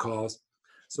many phone calls,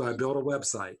 so I built a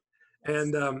website.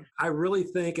 And I really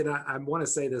think, and I want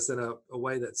to say this in a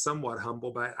way that's somewhat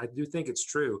humble, but I do think it's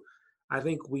true. I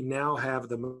think we now have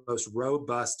the most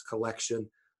robust collection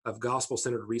of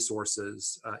gospel-centered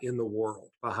resources in the world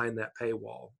behind that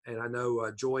paywall. And I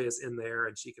know Joy is in there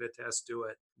and she can attest to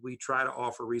it. We try to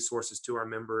offer resources to our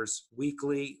members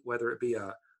weekly, whether it be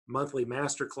a monthly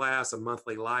masterclass, a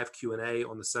monthly live Q&A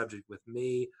on the subject with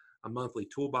me, a monthly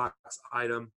toolbox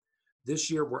item. This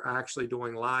year, we're actually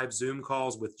doing live Zoom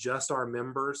calls with just our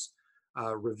members,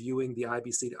 reviewing the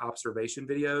IBC observation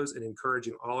videos and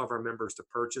encouraging all of our members to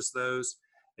purchase those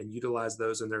and utilize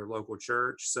those in their local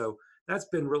church. So that's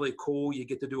been really cool. You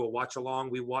get to do a watch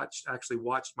along. We actually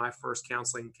watched my first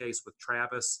counseling case with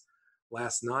Travis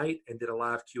last night and did a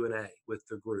live Q&A with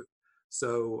the group.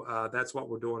 So that's what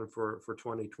we're doing for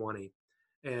 2020.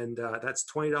 And that's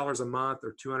 $20 a month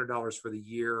or $200 for the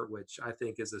year, which I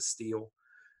think is a steal.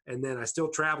 And then I still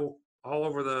travel all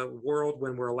over the world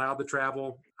when we're allowed to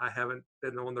travel. I haven't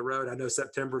been on the road. I know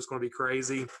September is going to be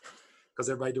crazy because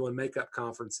everybody doing makeup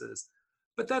conferences.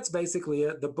 But that's basically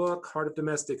it. The book, Heart of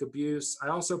Domestic Abuse. I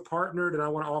also partnered, and I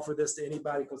want to offer this to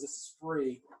anybody because this is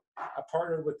free. I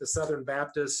partnered with the Southern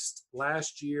Baptist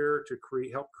last year to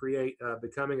help create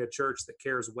Becoming a Church That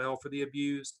Cares Well for the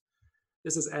Abused.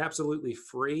 This is absolutely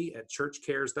free at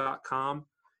churchcares.com.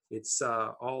 It's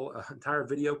all an entire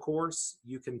video course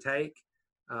you can take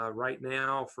right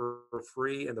now for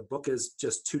free, and the book is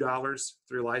just $2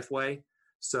 through Lifeway.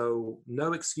 So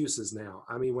no excuses now.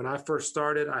 I mean, when I first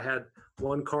started, I had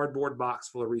one cardboard box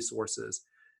full of resources,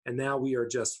 and now we are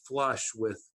just flush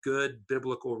with good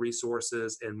biblical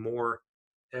resources and more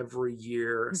every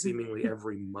year, seemingly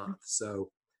every month.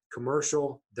 So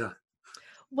commercial done.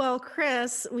 Well,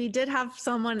 Chris, we did have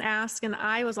someone ask, and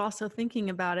I was also thinking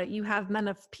about it. You have Men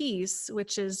of Peace,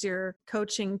 which is your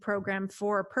coaching program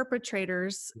for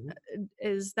perpetrators. Mm-hmm.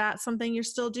 Is that something you're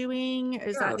still doing?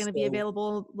 Is that going to be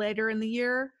available later in the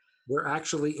year? We're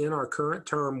actually in our current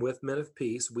term with Men of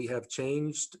Peace. We have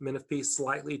changed Men of Peace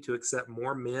slightly to accept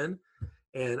more men,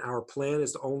 and our plan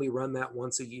is to only run that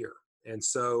once a year. And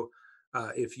so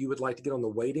if you would like to get on the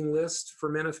waiting list for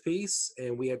Men of Peace,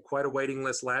 and we had quite a waiting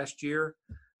list last year,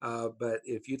 but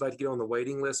if you'd like to get on the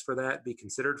waiting list for that, be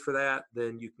considered for that,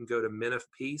 then you can go to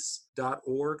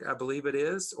menofpeace.org, I believe it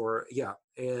is,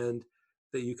 and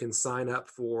that you can sign up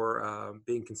for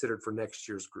being considered for next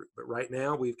year's group. But right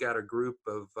now, we've got a group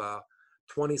of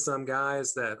 20-some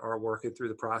guys that are working through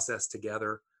the process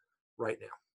together right now.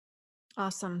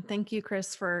 Awesome. Thank you,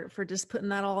 Chris, for just putting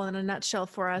that all in a nutshell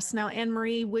for us. Now, Anne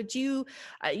Marie, would you,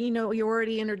 you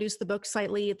already introduced the book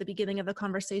slightly at the beginning of the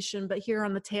conversation, but here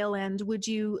on the tail end, would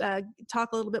you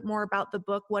talk a little bit more about the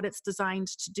book, what it's designed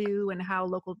to do, and how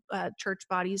local church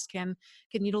bodies can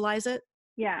utilize it?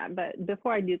 Yeah, but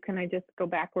before I do, can I just go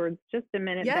backwards just a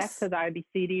minute? Yes. Back to the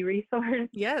IBCD resource?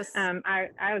 Yes. I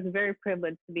was very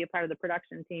privileged to be a part of the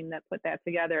production team that put that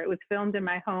together. It was filmed in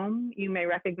my home. You may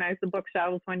recognize the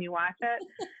bookshelves when you watch it,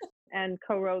 and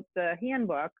co-wrote the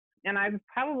handbook. And I've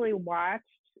probably watched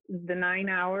the 9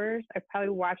 hours. I've probably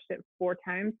watched it 4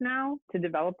 times now to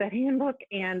develop that handbook,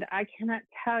 and I cannot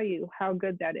tell you how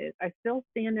good that is. I still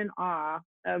stand in awe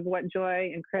of what Joy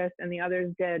and Chris and the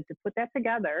others did to put that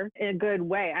together in a good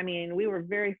way. I mean, we were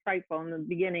very frightful in the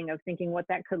beginning of thinking what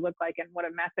that could look like and what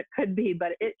a mess it could be,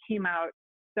 but it came out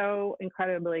so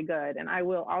incredibly good. And I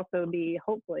will also be,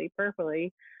 hopefully,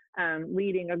 prayerfully,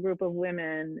 leading a group of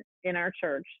women in our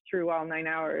church through all 9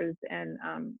 hours and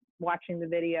watching the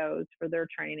videos for their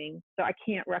training. So I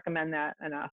can't recommend that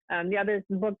enough. The other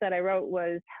book that I wrote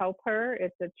was Help Her.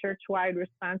 It's a church-wide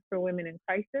response for women in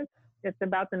crisis. It's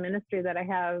about the ministry that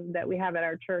we have at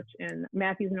our church in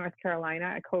Matthews, North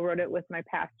Carolina. I co-wrote it with my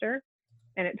pastor.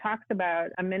 And it talks about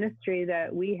a ministry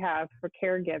that we have for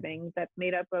caregiving that's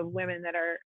made up of women that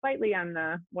are slightly on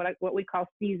the what we call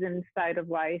seasoned side of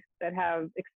life, that have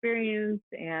experience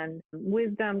and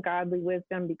wisdom, godly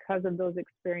wisdom because of those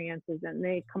experiences. And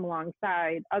they come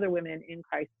alongside other women in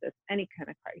crisis, any kind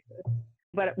of crisis.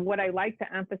 But what I like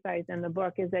to emphasize in the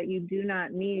book is that you do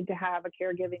not need to have a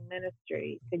caregiving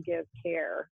ministry to give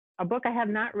care. A book I have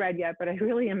not read yet, but I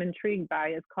really am intrigued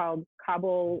by, is called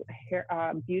Kabul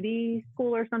Beauty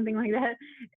School or something like that.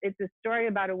 It's a story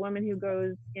about a woman who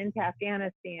goes into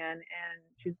Afghanistan, and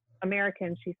she's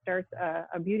American. She starts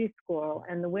a beauty school,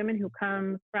 and the women who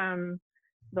come from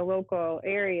the local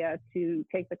area to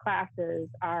take the classes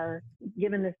are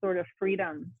given this sort of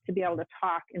freedom to be able to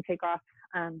talk and take off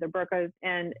their burqas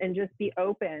and just be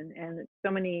open. And so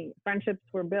many friendships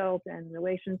were built and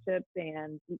relationships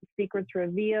and secrets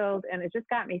revealed. And it just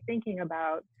got me thinking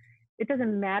about, it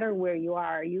doesn't matter where you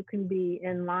are. You can be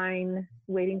in line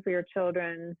waiting for your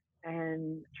children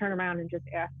and turn around and just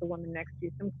ask the woman next to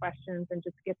you some questions and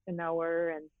just get to know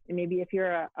her. And maybe if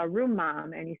you're a room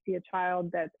mom and you see a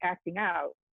child that's acting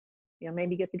out,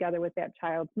 maybe get together with that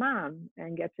child's mom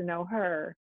and get to know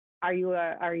her. Are you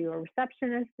a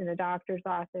receptionist in a doctor's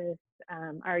office?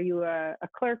 Are you a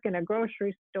clerk in a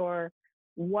grocery store?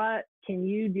 What can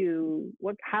you do?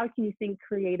 How can you think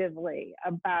creatively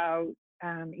about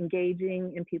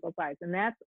engaging in people's lives? And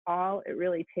that's all it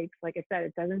really takes. Like I said,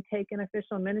 it doesn't take an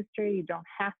official ministry. You don't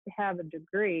have to have a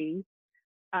degree.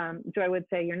 Joy would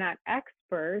say you're not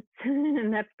experts,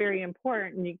 and that's very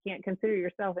important. You can't consider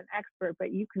yourself an expert,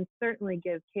 but you can certainly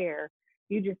give care.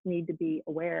 You just need to be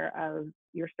aware of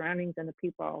your surroundings and the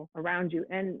people around you.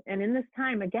 And in this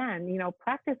time, again,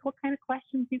 practice what kind of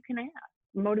questions you can ask.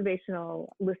 Motivational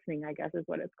listening, I guess, is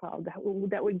what it's called,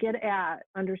 that would get at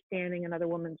understanding another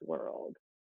woman's world.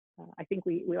 I think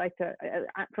we like to,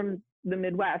 from the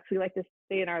Midwest, we like to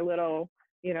stay in our little,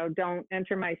 don't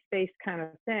enter my space kind of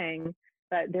thing.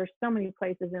 But there's so many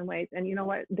places and ways. And you know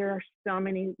what? There are so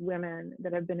many women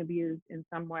that have been abused in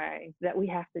some way that we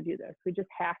have to do this. We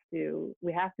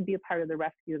have to be a part of the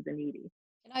rescue of the needy.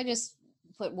 Can I just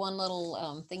put one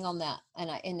little thing on that?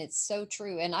 And it's so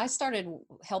true. And I started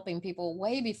helping people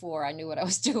way before I knew what I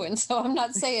was doing. So I'm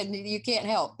not saying you can't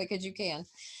help, because you can.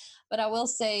 But I will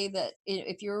say that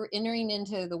if you're entering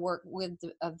into the work with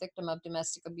a victim of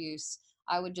domestic abuse,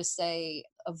 I would just say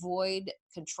avoid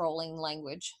controlling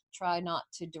language. Try not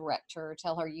to direct her,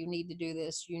 tell her you need to do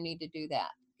this, you need to do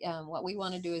that. What we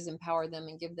want to do is empower them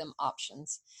and give them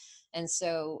options. And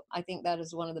so I think that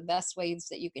is one of the best ways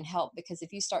that you can help, because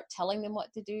if you start telling them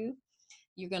what to do,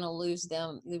 you're going to lose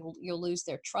them. You'll lose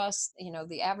their trust.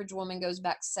 The average woman goes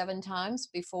back 7 times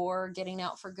before getting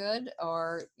out for good,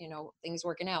 or, things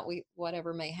working out,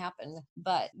 whatever may happen.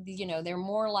 But, they're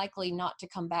more likely not to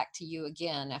come back to you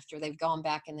again after they've gone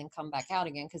back and then come back out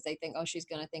again, because they think, oh, she's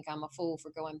going to think I'm a fool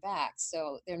for going back.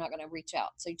 So they're not going to reach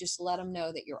out. So just let them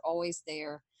know that you're always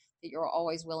there, that you're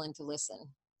always willing to listen,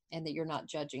 and that you're not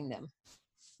judging them.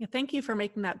 Yeah, thank you for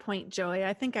making that point, Joey.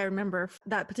 I think I remember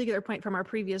that particular point from our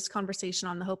previous conversation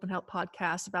on the Hope and Help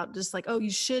podcast about just like, oh,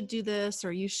 you should do this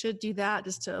or you should do that,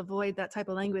 just to avoid that type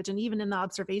of language. And even in the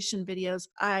observation videos,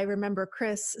 I remember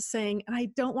Chris saying, and I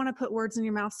don't want to put words in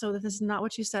your mouth, so that this is not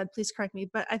what you said, please correct me,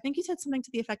 but I think you said something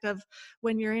to the effect of,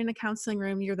 when you're in a counseling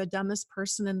room, you're the dumbest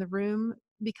person in the room,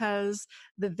 because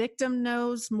the victim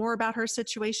knows more about her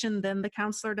situation than the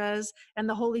counselor does, and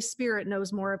the Holy Spirit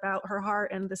knows more about her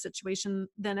heart and the situation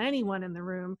than anyone in the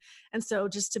room. And so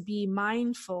just to be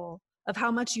mindful of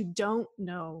how much you don't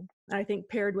know, I think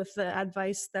paired with the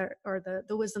advice or the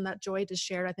wisdom that Joy just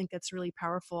shared, I think it's really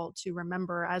powerful to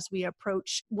remember as we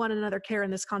approach one another care in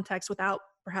this context without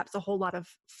perhaps a whole lot of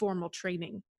formal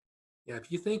training. Yeah,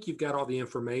 if you think you've got all the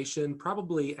information,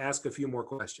 probably ask a few more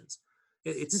questions.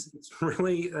 It's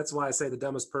really, that's why I say the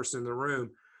dumbest person in the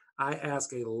room. I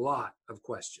ask a lot of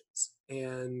questions.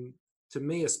 And to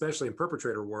me, especially in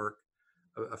perpetrator work,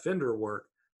 offender work,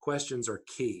 questions are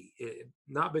key.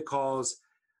 Not because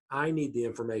I need the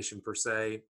information per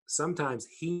se. Sometimes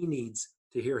he needs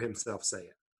to hear himself say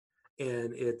it.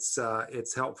 And it's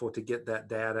helpful to get that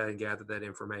data and gather that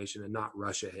information and not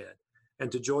rush ahead.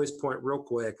 And to Joy's point real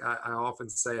quick, I often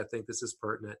say, I think this is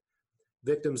pertinent,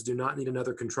 victims do not need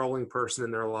another controlling person in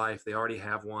their life. They already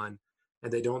have one.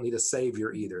 And they don't need a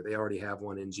savior either. They already have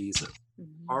one in Jesus.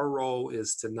 Mm-hmm. Our role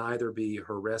is to neither be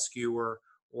her rescuer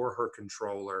or her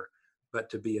controller, but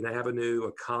to be an avenue,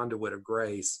 a conduit of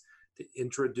grace to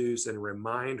introduce and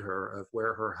remind her of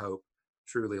where her hope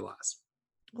truly lies.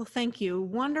 Well, thank you.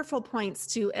 Wonderful points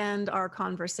to end our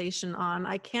conversation on.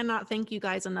 I cannot thank you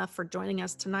guys enough for joining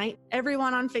us tonight.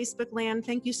 Everyone on Facebook land,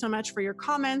 thank you so much for your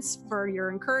comments, for your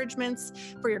encouragements,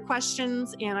 for your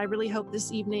questions, and I really hope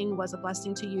this evening was a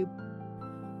blessing to you.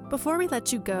 Before we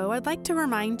let you go, I'd like to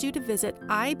remind you to visit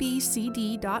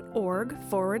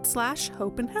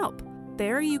ibcd.org/hope and help.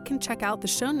 There you can check out the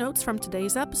show notes from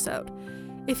today's episode.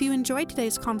 If you enjoyed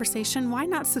today's conversation, why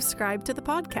not subscribe to the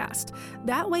podcast?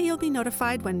 That way you'll be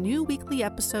notified when new weekly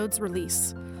episodes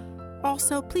release.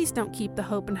 Also, please don't keep the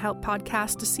Hope and Help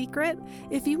podcast a secret.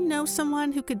 If you know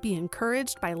someone who could be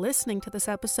encouraged by listening to this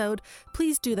episode,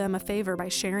 please do them a favor by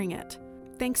sharing it.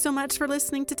 Thanks so much for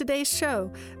listening to today's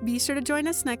show. Be sure to join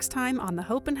us next time on the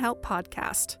Hope and Help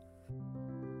podcast.